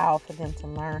a while for them to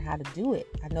learn how to do it.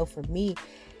 I know for me,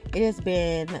 it has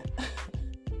been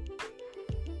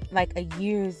like a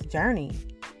year's journey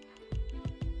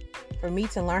for me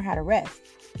to learn how to rest.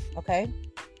 Okay?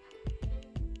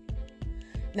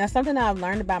 Now, something that I've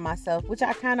learned about myself, which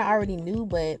I kind of already knew,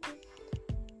 but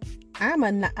I'm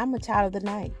a child of the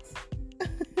night.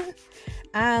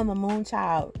 I'm a moon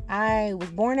child. I was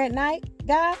born at night,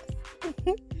 guys.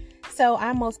 So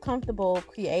I'm most comfortable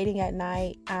creating at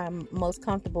night. I'm most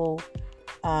comfortable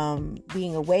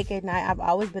being awake at night. I've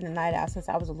always been a night owl since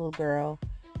I was a little girl.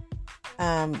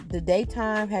 The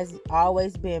daytime has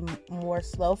always been more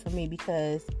slow for me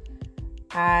because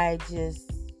I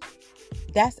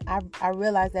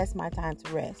realize that's my time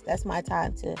to rest. That's my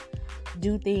time to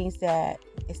do things that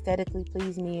aesthetically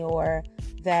please me, or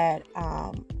that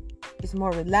is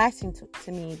more relaxing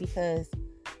to me, because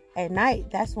at night,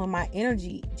 that's when my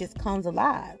energy just comes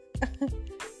alive.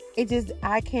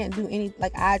 I can't do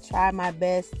I try my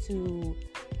best to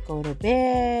go to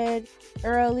bed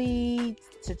early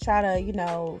to try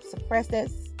to, suppress that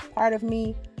part of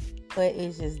me, but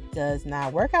it just does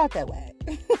not work out that way.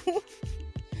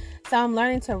 So I'm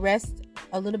learning to rest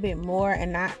a little bit more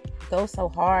and not go so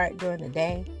hard during the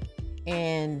day,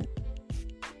 and,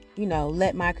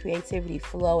 let my creativity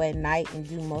flow at night and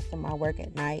do most of my work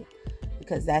at night,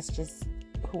 because that's just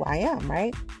who I am,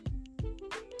 right?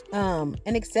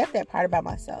 And accept that part about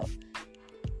myself.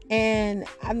 And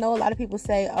I know a lot of people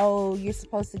say, oh, you're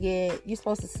supposed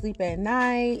to sleep at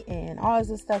night and all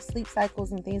this stuff, sleep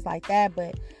cycles and things like that.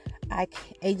 But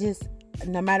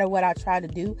no matter what I try to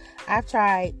do, I've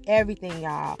tried everything,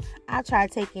 y'all. I've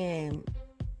tried taking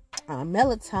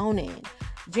melatonin,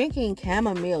 drinking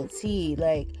chamomile tea.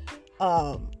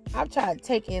 I've tried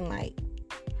taking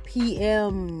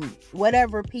PM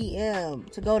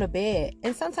to go to bed.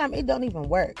 And sometimes it don't even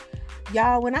work.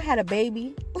 Y'all, when I had a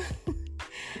baby,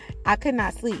 I could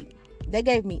not sleep. They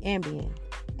gave me Ambien.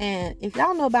 And if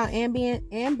y'all know about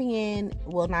Ambien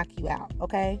will knock you out,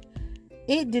 okay?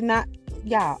 It did not,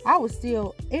 y'all,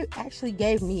 it actually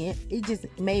gave me, it just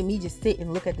made me just sit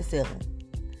and look at the ceiling.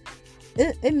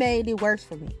 It made it worse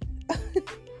for me.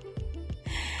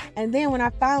 And then when I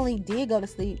finally did go to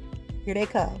sleep, here they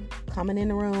come. Coming in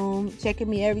the room, checking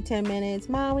me every 10 minutes.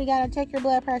 Mom, we gotta check your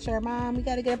blood pressure. Mom, we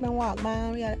gotta get up and walk.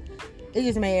 Mom, it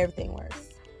just made everything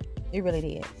worse. It really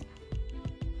did.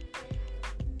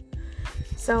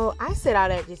 So I said all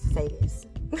that just to say this.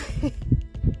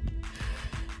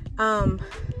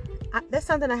 That's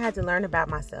something I had to learn about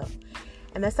myself.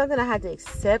 And that's something I had to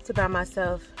accept about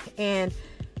myself. And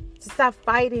to stop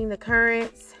fighting the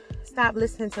currents. Stop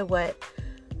listening to what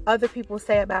other people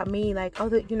say about me. Like, oh,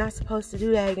 you're not supposed to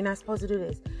do that. You're not supposed to do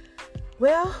this.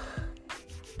 Well,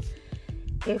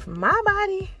 if my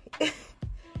body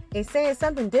is saying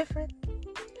something different,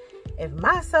 if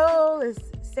my soul is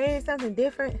saying something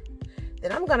different,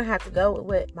 then I'm going to have to go with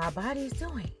what my body is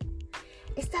doing.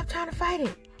 And stop trying to fight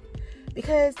it.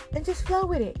 And just flow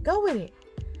with it. Go with it.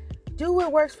 Do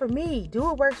what works for me. Do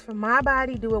what works for my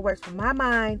body. Do what works for my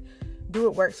mind. Do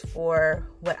what works for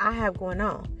what I have going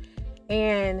on.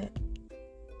 And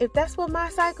if that's what my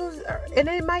cycles are, and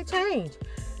it might change.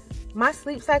 My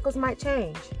sleep cycles might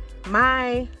change.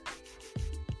 My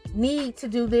need to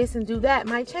do this and do that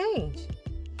might change.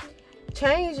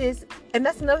 Changes, and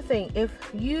that's another thing.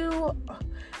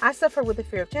 I suffer with the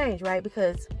fear of change, right?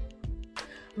 Because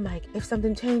I'm like, if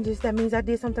something changes, that means I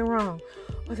did something wrong.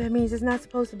 Or that means it's not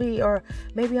supposed to be, or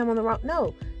maybe I'm on the wrong.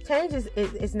 No, change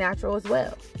is natural as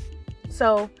well.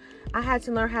 So I had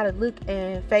to learn how to look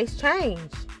and face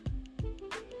change,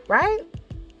 right?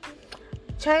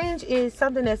 Change is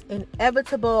something that's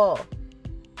inevitable.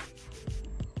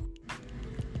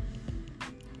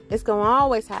 It's going to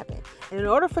always happen. And in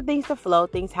order for things to flow,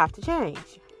 things have to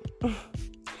change.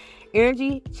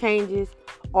 Energy changes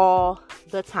all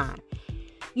the time.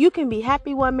 You can be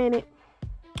happy 1 minute,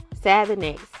 sad the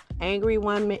next, angry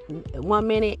 1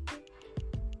 minute,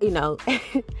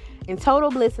 in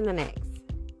total bliss in the next.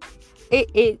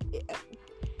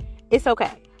 It's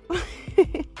okay.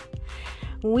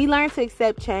 When we learn to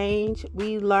accept change,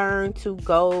 we learn to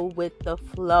go with the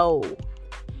flow.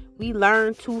 We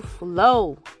learn to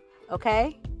flow.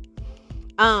 Okay?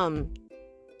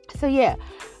 So yeah.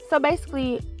 So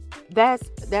basically that's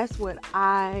what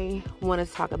I want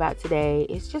to talk about today.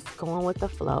 It's just going with the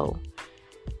flow.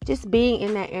 Just being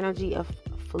in that energy of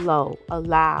flow.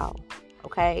 Allow.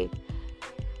 Okay?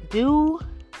 Do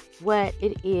what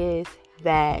it is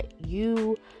that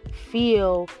you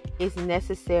feel is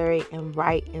necessary and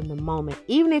right in the moment.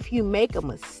 Even if you make a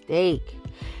mistake,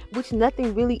 which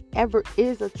nothing really ever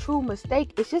is a true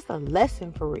mistake. It's just a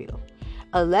lesson for real.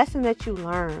 A lesson that you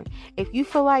learn. If you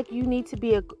feel like you need to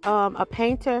be a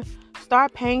painter,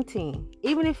 start painting.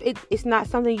 Even if it's not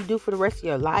something you do for the rest of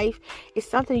your life, it's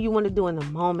something you want to do in the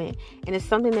moment. And it's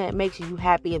something that makes you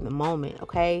happy in the moment,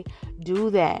 okay? Do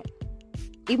that.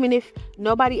 Even if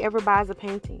nobody ever buys a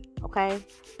painting, okay?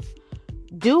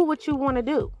 Do what you want to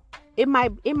do. It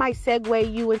might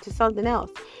segue you into something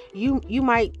else. You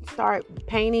might start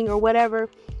painting or whatever,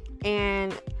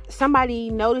 and somebody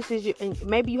notices you, and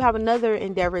maybe you have another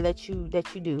endeavor that you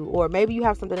do, or maybe you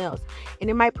have something else, and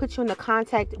it might put you into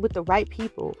contact with the right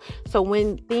people. So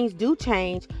when things do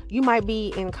change, you might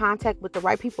be in contact with the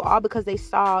right people, all because they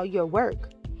saw your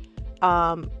work.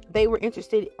 They were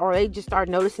interested, or they just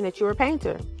started noticing that you were a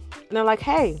painter, and they're like,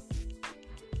 hey,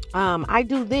 I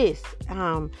do this,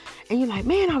 and you're like,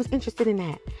 man, I was interested in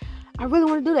that. I really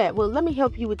want to do that. Well, let me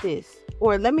help you with this,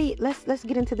 or let's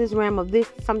get into this realm of this,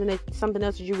 something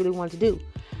else that you really want to do.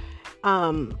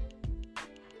 A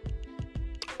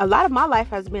lot of my life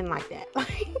has been like that.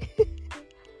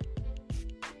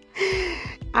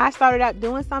 I started out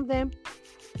doing something,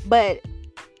 but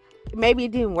maybe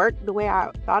it didn't work the way I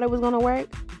thought it was going to work,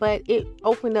 but it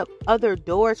opened up other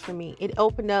doors for me. It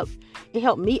helped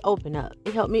me open up.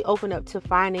 It helped me open up to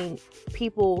finding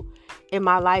people in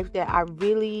my life that I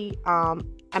really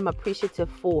am appreciative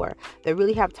for, that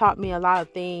really have taught me a lot of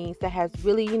things, that has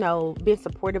really, been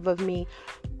supportive of me,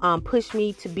 pushed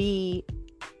me to be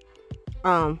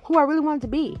who I really wanted to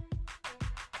be.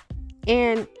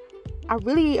 And I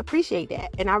really appreciate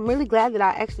that. And I'm really glad that I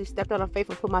actually stepped out on faith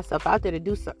and put myself out there to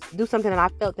do something that I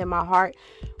felt in my heart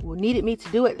needed me to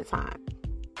do at the time.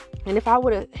 And if I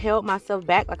would have held myself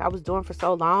back like I was doing for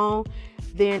so long,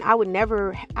 then I wouldn't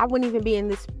even be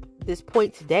in this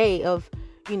point today of,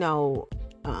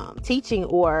 teaching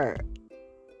or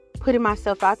putting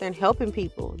myself out there and helping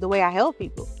people the way I help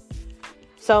people.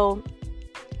 So,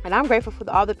 and I'm grateful for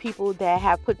all the people that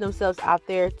have put themselves out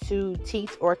there to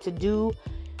teach or to do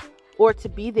or to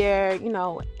be there,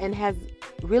 and has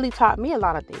really taught me a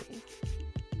lot of things.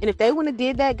 And if they wouldn't have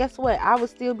did that, guess what? I would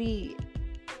still be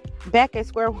back at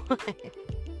square one.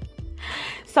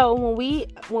 So when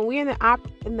we're in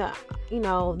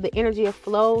the energy of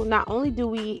flow, not only do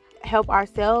we help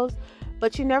ourselves,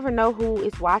 but you never know who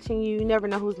is watching you. You never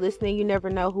know who's listening. You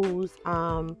never know who's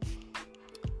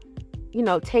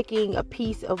taking a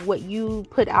piece of what you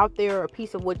put out there, or a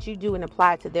piece of what you do, and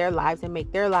apply it to their lives and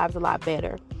make their lives a lot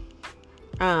better.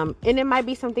 And it might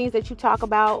be some things that you talk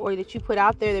about or that you put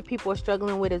out there that people are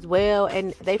struggling with as well,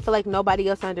 and they feel like nobody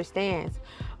else understands.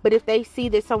 But if they see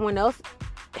that someone else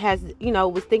has,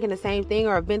 was thinking the same thing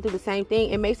or have been through the same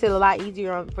thing, it makes it a lot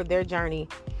easier for their journey.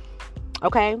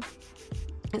 Okay?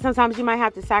 And sometimes you might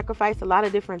have to sacrifice a lot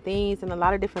of different things and a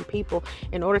lot of different people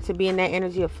in order to be in that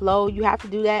energy of flow. You have to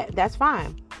do that. That's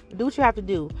fine. Do what you have to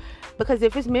do. Because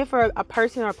if it's meant for a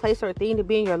person or a place or a thing to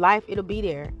be in your life, it'll be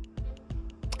there.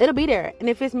 It'll be there. And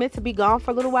if it's meant to be gone for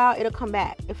a little while, it'll come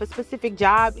back. If a specific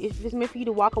job, if it's meant for you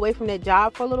to walk away from that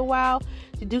job for a little while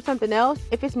to do something else,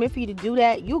 if it's meant for you to do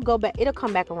that, you'll go back. It'll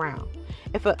come back around.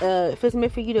 If it's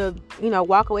meant for you to,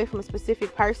 walk away from a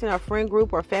specific person or friend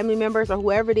group or family members or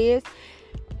whoever it is,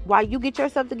 while you get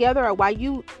yourself together, or while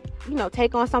you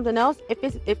take on something else,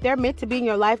 if they're meant to be in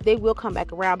your life, they will come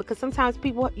back around. Because sometimes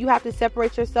you have to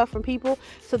separate yourself from people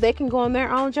so they can go on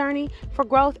their own journey for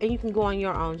growth, and you can go on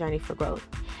your own journey for growth.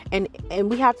 And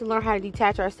we have to learn how to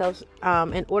detach ourselves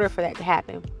in order for that to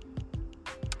happen.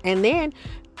 And then,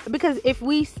 because if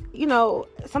we,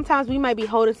 sometimes we might be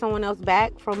holding someone else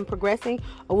back from progressing,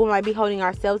 or we might be holding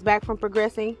ourselves back from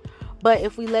progressing. But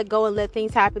if we let go and let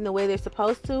things happen the way they're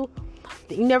supposed to,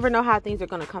 you never know how things are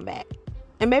going to come back.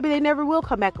 And maybe they never will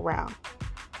come back around.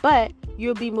 But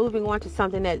you'll be moving on to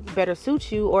something that better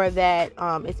suits you, or that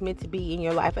is meant to be in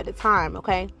your life at the time,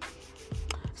 okay?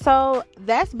 So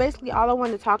that's basically all I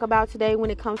wanted to talk about today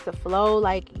when it comes to flow.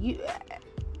 Like, you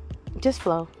just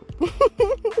flow.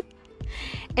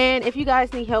 And if you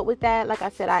guys need help with that, like I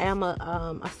said, I am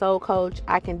a soul coach.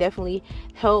 I can definitely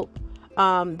help.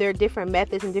 There are different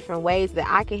methods and different ways that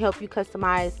I can help you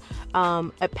customize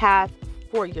a path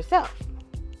for yourself.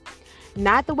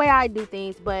 Not the way I do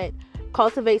things, but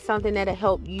cultivate something that'll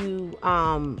help you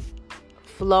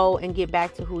flow and get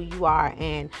back to who you are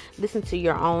and listen to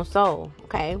your own soul.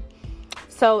 Okay.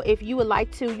 So if you would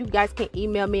like to, you guys can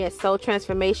email me at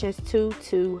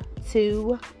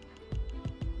soultransformations222.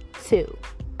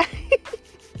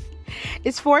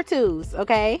 It's 4 2s,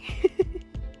 okay?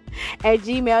 at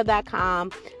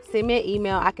gmail.com. Send me an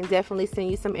email. I can definitely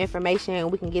send you some information, and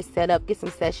we can get set up, get some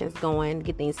sessions going,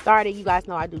 get things started. You guys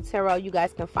know I do tarot. You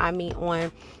guys can find me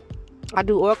I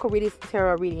do oracle readings,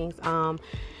 tarot readings.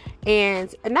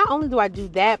 And not only do I do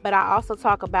that, but I also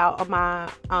talk about on my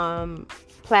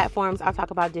platforms. I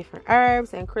talk about different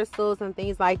herbs and crystals and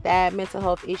things like that, mental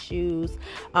health issues,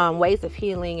 ways of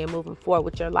healing and moving forward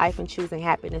with your life and choosing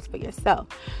happiness for yourself.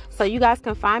 So you guys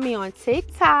can find me on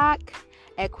TikTok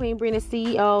at Queen Brina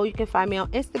CEO. You can find me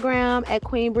on Instagram at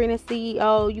Queen Brina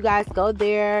CEO. You guys go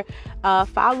there,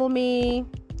 follow me,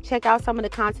 check out some of the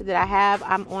content that I have.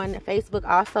 I'm on Facebook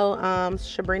also,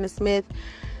 Shabrina Smith.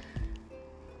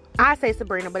 I say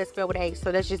Sabrina, but it's spelled with H,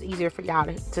 so that's just easier for y'all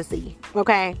to see.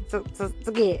 Okay, so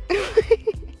get.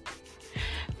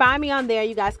 Find me on there.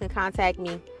 You guys can contact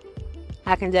me.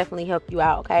 I can definitely help you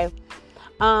out. Okay.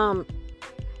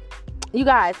 You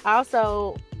guys,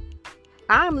 also,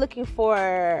 I'm looking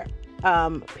for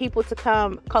people to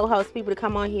come, co-host, people to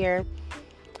come on here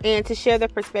and to share their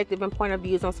perspective and point of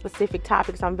views on specific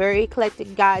topics. I'm very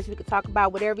eclectic, guys. We can talk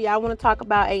about whatever y'all want to talk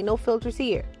about. Ain't no filters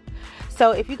here.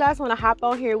 So if you guys want to hop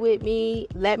on here with me,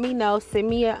 let me know. Send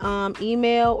me an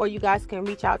email, or you guys can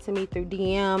reach out to me through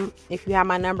DM. If you have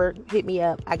my number, hit me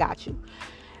up. I got you.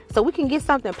 So we can get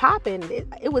something popping.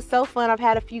 It was so fun. I've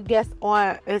had a few guests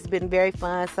on. It's been very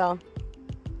fun. So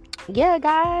yeah,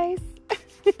 guys.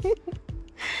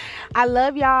 I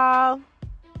love y'all.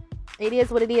 It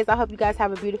is what it is. I hope you guys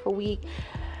have a beautiful week.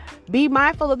 Be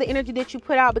mindful of the energy that you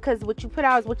put out, because what you put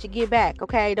out is what you get back.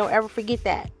 Okay? Don't ever forget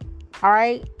that. All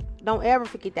right? Don't ever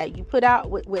forget that. You put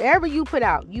out, whatever you put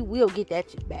out, you will get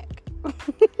that shit back.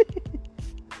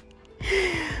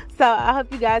 So I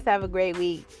hope you guys have a great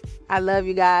week. I love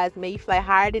you guys. May you fly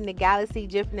higher than the galaxy,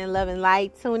 drifting in love and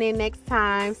light. Tune in next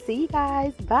time. See you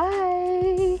guys. Bye.